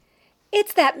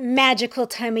It's that magical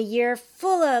time of year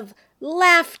full of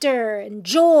laughter and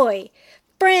joy,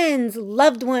 friends,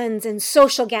 loved ones, and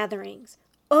social gatherings.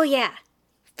 Oh yeah,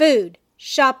 food,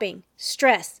 shopping,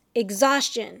 stress,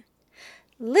 exhaustion.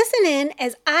 Listen in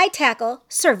as I tackle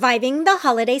surviving the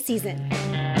holiday season.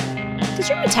 Does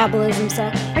your metabolism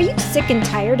suck? Are you sick and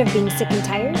tired of being sick and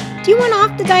tired? Do you want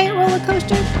off the diet roller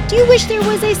coaster? Do you wish there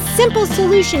was a simple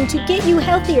solution to get you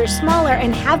healthier, smaller,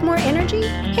 and have more energy?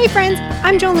 Hey friends,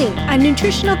 I'm Jolene, a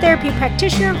nutritional therapy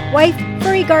practitioner, wife,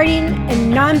 furry guardian,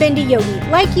 and non-bendy yogi.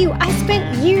 Like you, I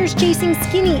spent years chasing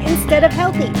skinny instead of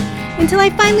healthy, until I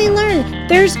finally learned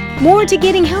there's more to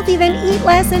getting healthy than eat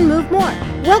less and move more.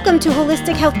 Welcome to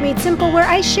Holistic Health Made Simple, where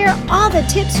I share all the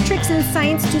tips, tricks, and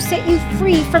science to set you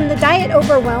free from the diet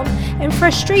overwhelm and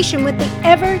frustration with the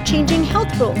ever-changing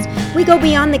health rules. We go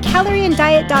beyond the calorie and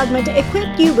diet dogma to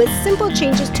equip you with simple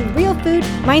changes to real food,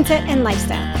 mindset, and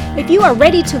lifestyle. If you are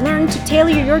ready to learn to tailor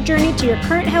your journey to your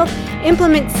current health,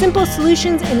 implement simple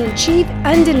solutions, and achieve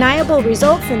undeniable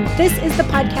results, then this is the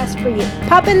podcast for you.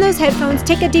 Pop in those headphones,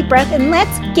 take a deep breath, and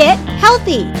let's get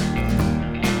healthy.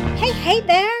 Hey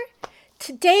there.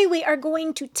 Today we are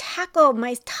going to tackle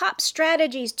my top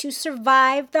strategies to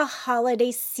survive the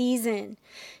holiday season.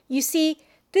 You see,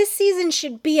 this season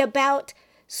should be about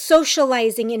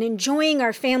socializing and enjoying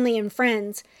our family and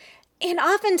friends. And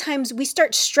oftentimes we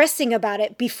start stressing about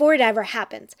it before it ever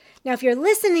happens. Now, if you're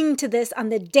listening to this on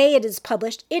the day it is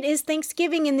published, it is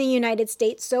Thanksgiving in the United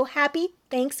States, so happy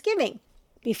Thanksgiving.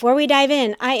 Before we dive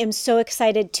in, I am so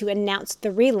excited to announce the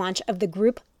relaunch of the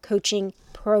group coaching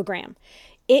program.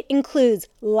 It includes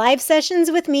live sessions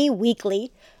with me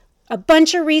weekly, a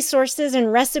bunch of resources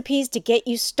and recipes to get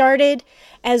you started,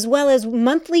 as well as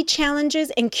monthly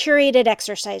challenges and curated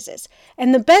exercises.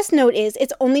 And the best note is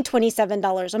it's only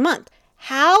 $27 a month.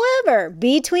 However,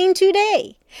 between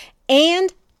today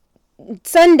and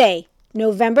Sunday,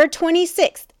 November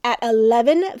 26th at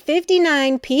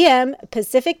 11:59 p.m.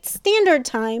 Pacific Standard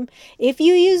Time, if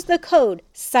you use the code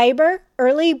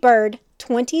CYBEREARLYBIRD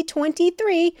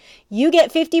 2023, you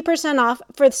get 50% off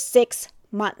for 6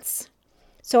 months.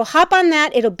 So hop on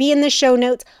that. It'll be in the show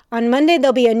notes. On Monday,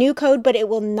 there'll be a new code, but it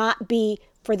will not be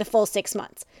for the full 6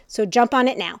 months. So jump on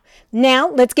it now.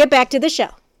 Now, let's get back to the show.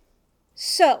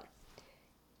 So,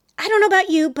 I don't know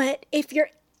about you, but if your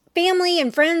family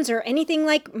and friends or anything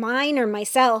like mine or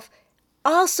myself,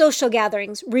 all social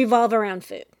gatherings revolve around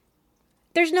food.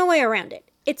 There's no way around it.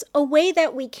 It's a way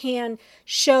that we can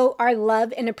show our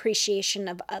love and appreciation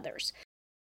of others.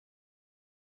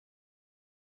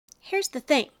 Here's the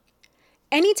thing.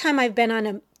 Anytime I've been on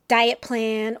a diet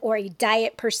plan or a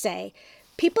diet per se,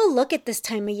 people look at this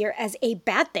time of year as a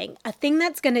bad thing, a thing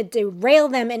that's going to derail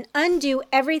them and undo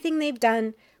everything they've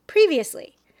done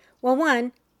previously. Well,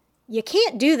 one, you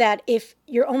can't do that if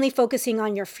you're only focusing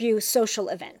on your few social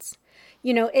events.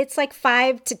 You know, it's like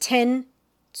 5 to 10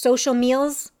 social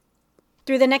meals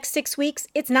through the next 6 weeks.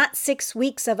 It's not 6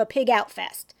 weeks of a pig out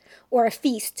fest or a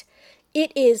feast.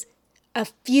 It is a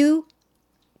few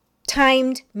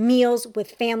timed meals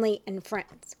with family and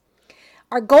friends.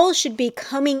 Our goal should be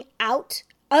coming out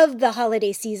of the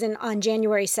holiday season on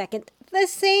January 2nd, the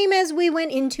same as we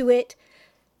went into it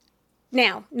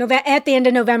now, at the end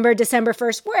of November, December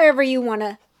 1st, wherever you want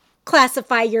to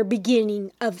classify your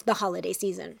beginning of the holiday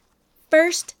season.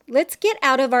 First, let's get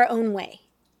out of our own way.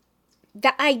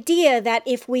 The idea that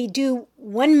if we do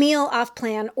one meal off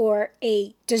plan or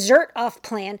a dessert off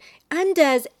plan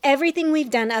undoes everything we've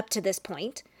done up to this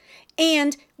point,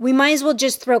 and we might as well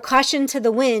just throw caution to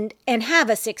the wind and have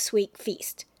a 6-week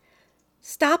feast.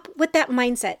 Stop with that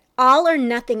mindset. All or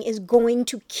nothing is going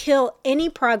to kill any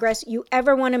progress you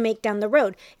ever want to make down the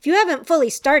road. If you haven't fully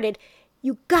started,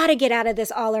 you got to get out of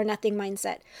this all or nothing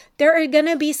mindset. There are going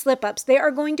to be slip-ups. There are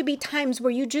going to be times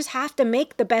where you just have to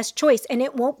make the best choice and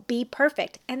it won't be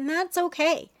perfect, and that's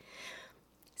okay.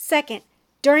 Second,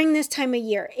 during this time of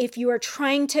year, if you are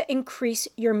trying to increase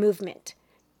your movement,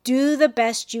 do the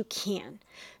best you can.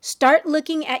 Start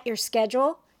looking at your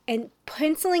schedule and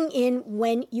penciling in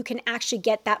when you can actually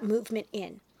get that movement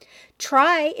in.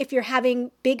 Try, if you're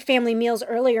having big family meals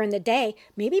earlier in the day,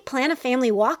 maybe plan a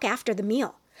family walk after the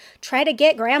meal. Try to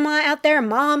get grandma out there,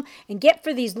 mom, and get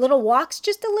for these little walks,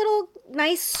 just a little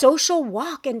nice social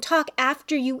walk and talk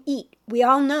after you eat. We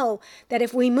all know that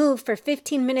if we move for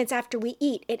 15 minutes after we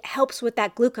eat, it helps with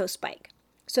that glucose spike.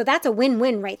 So that's a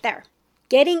win-win right there.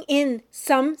 Getting in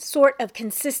some sort of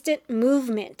consistent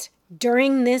movement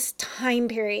during this time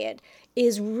period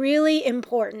is really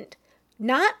important,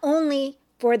 not only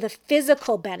for the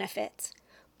physical benefits,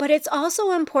 but it's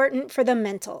also important for the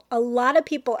mental. A lot of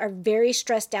people are very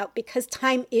stressed out because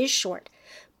time is short,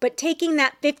 but taking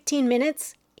that 15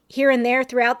 minutes here and there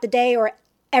throughout the day, or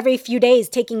every few days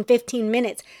taking 15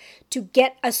 minutes to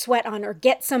get a sweat on or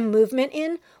get some movement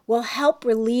in will help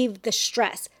relieve the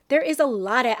stress. There is a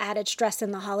lot of added stress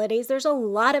in the holidays. There's a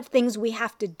lot of things we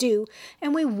have to do,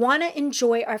 and we want to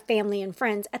enjoy our family and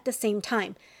friends at the same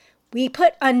time. We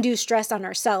put undue stress on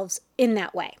ourselves in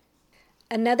that way.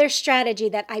 Another strategy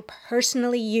that I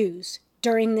personally use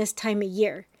during this time of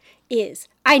year is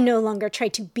I no longer try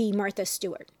to be Martha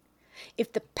Stewart.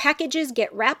 If the packages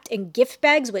get wrapped in gift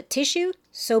bags with tissue,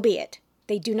 so be it.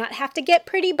 They do not have to get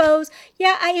pretty bows.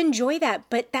 Yeah, I enjoy that,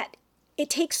 but it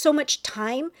takes so much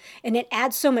time and it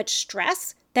adds so much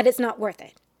stress that it's not worth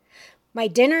it. My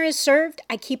dinner is served.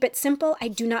 I keep it simple. I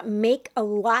do not make a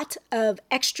lot of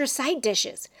extra side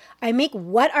dishes. I make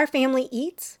what our family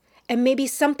eats and maybe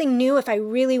something new if I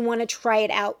really want to try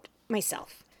it out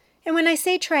myself. And when I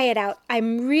say try it out,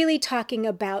 I'm really talking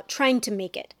about trying to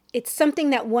make it. It's something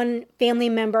that one family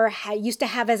member used to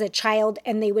have as a child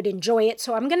and they would enjoy it,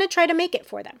 so I'm going to try to make it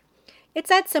for them. It's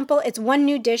that simple. It's one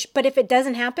new dish, but if it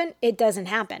doesn't happen, it doesn't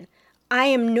happen. I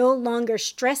am no longer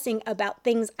stressing about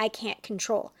things I can't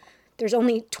control. There's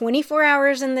only 24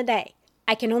 hours in the day.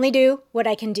 I can only do what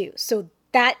I can do. So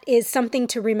that is something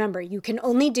to remember. You can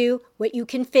only do what you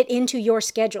can fit into your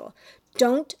schedule.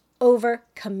 Don't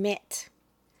overcommit.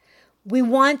 We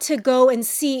want to go and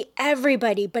see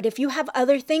everybody, but if you have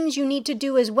other things you need to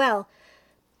do as well,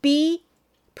 be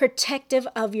protective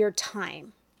of your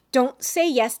time. Don't say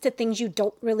yes to things you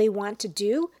don't really want to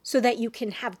do so that you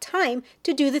can have time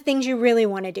to do the things you really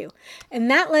want to do. And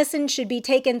that lesson should be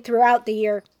taken throughout the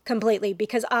year completely,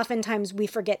 because oftentimes we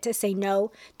forget to say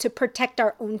no to protect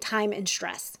our own time and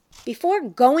stress. Before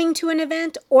going to an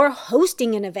event or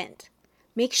hosting an event,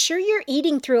 make sure you're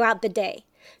eating throughout the day.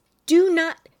 Do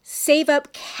not save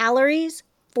up calories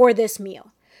for this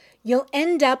meal. You'll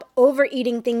end up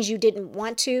overeating things you didn't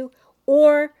want to,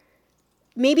 or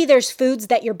maybe there's foods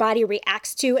that your body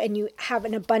reacts to and you have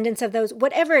an abundance of those.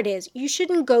 Whatever it is, you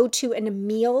shouldn't go to a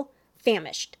meal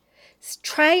famished.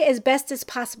 Try as best as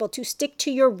possible to stick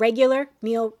to your regular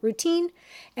meal routine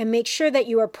and make sure that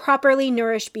you are properly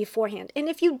nourished beforehand. And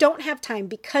if you don't have time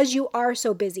because you are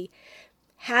so busy,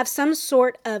 have some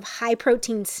sort of high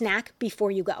protein snack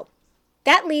before you go.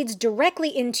 That leads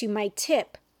directly into my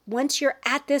tip. Once you're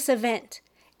at this event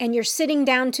and you're sitting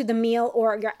down to the meal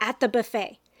or you're at the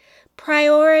buffet,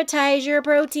 prioritize your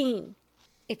protein.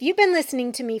 If you've been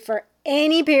listening to me for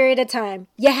any period of time,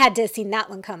 you had to have seen that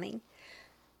one coming.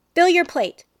 Fill your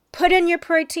plate. Put in your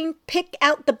protein. Pick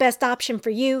out the best option for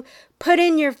you. Put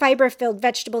in your fiber-filled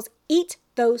vegetables. Eat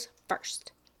those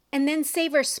first. And then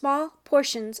savor small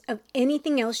portions of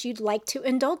anything else you'd like to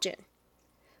indulge in.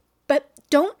 But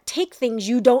don't take things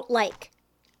you don't like.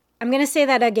 I'm going to say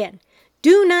that again.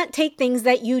 Do not take things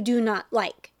that you do not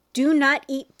like. Do not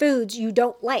eat foods you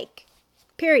don't like.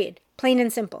 Period. Plain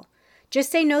and simple.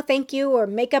 Just say no thank you or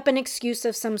make up an excuse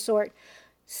of some sort.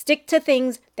 Stick to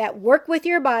things that work with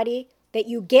your body, that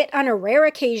you get on a rare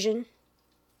occasion,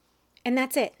 and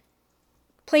that's it.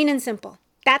 Plain and simple.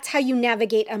 That's how you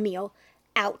navigate a meal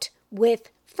out with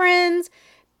friends,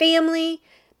 family,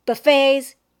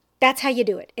 buffets. That's how you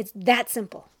do it. It's that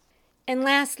simple. And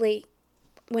lastly,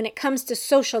 when it comes to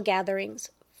social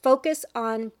gatherings, focus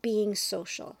on being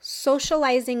social,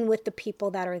 socializing with the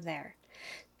people that are there.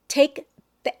 Take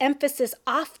the emphasis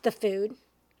off the food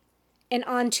and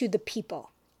onto the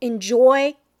people.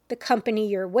 Enjoy the company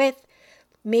you're with,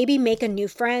 maybe make a new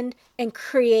friend, and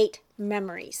create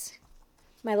memories.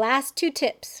 My last 2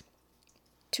 tips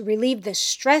to relieve the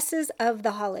stresses of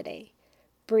the holiday.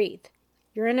 Breathe.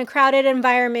 You're in a crowded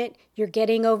environment, you're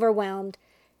getting overwhelmed.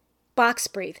 Box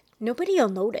breathe. Nobody will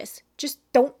notice. Just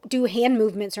don't do hand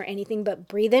movements or anything, but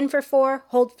breathe in for 4,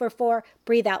 hold for 4,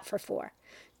 breathe out for 4.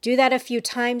 Do that a few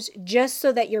times just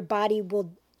so that your body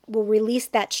will release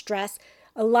that stress.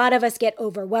 A lot of us get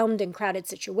overwhelmed in crowded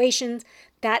situations.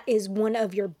 That is one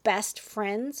of your best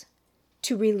friends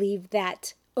to relieve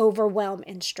that overwhelm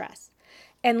and stress.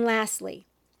 And lastly,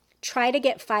 try to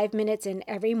get 5 minutes in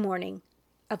every morning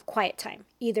of quiet time,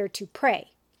 either to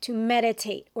pray, to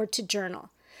meditate, or to journal.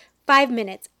 5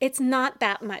 minutes, it's not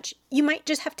that much. You might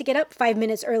just have to get up 5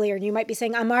 minutes earlier and you might be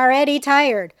saying, I'm already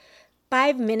tired.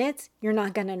 5 minutes, you're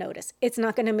not going to notice. It's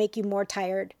not going to make you more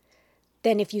tired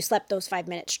than if you slept those 5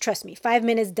 minutes. Trust me, 5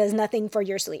 minutes does nothing for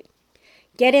your sleep.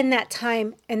 Get in that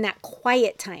time and that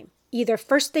quiet time, either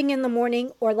first thing in the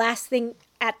morning or last thing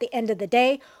at the end of the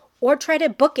day, or try to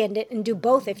bookend it and do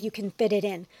both if you can fit it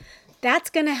in. That's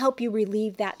going to help you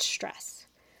relieve that stress.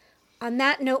 On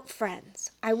that note,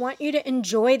 friends, I want you to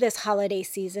enjoy this holiday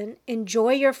season,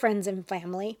 enjoy your friends and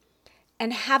family,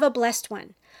 and have a blessed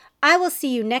one. I will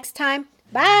see you next time.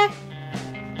 Bye!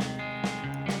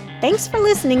 Thanks for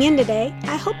listening in today.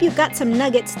 I hope you got some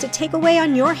nuggets to take away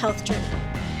on your health journey.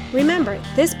 Remember,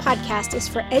 this podcast is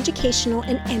for educational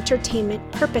and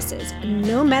entertainment purposes.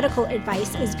 No medical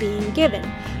advice is being given.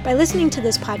 By listening to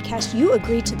this podcast, you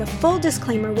agree to the full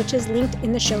disclaimer, which is linked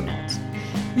in the show notes.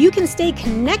 You can stay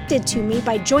connected to me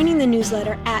by joining the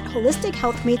newsletter at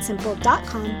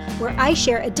holistichealthmadesimple.com, where I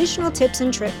share additional tips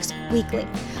and tricks weekly.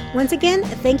 Once again,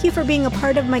 thank you for being a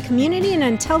part of my community, and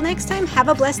until next time, have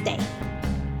a blessed day.